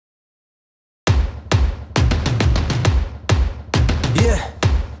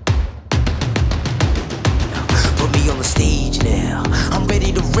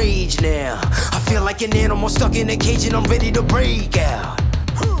stage now. I feel like an animal stuck in a cage and I'm ready to break out.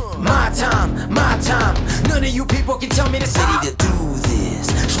 My time, none of you people can tell me to stop. Ready to do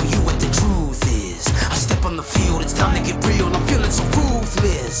this, show you what the truth is. I step on the field, it's time to get real, I'm feeling so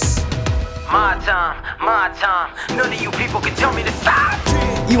ruthless. My time, none of you people can tell me to stop.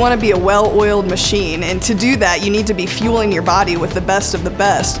 You want to be a well-oiled machine, and to do that, you need to be fueling your body with the best of the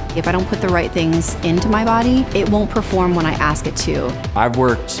best. If I don't put the right things into my body, it won't perform when I ask it to. I've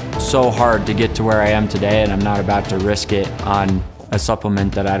worked so hard to get to where I am today, and I'm not about to risk it on a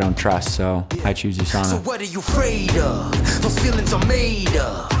supplement that I don't trust, so I choose USANA. So what are you afraid of? Those feelings are made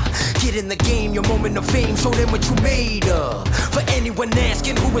up. Get in the game, your moment of fame, show them what you made of. For anyone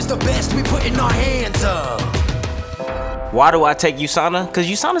asking who is the best, we putting our hands up. Why do I take USANA? Because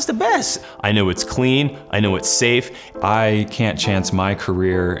USANA's the best. I know it's clean, I know it's safe. I can't chance my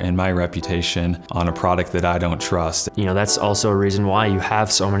career and my reputation on a product that I don't trust. You know, that's also a reason why you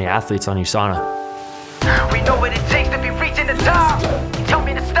have so many athletes on USANA. We know what it takes to be reaching the top. You tell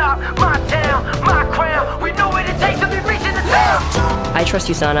me to stop, my town, my crown. We know what it takes to be reaching the top. I trust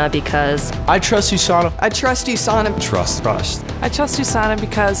USANA because I trust USANA. I trust USANA. Trust. I trust USANA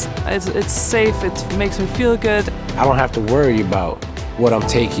because it's safe, it makes me feel good. I don't have to worry about what I'm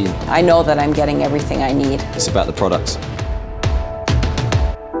taking. I know that I'm getting everything I need. It's about the products.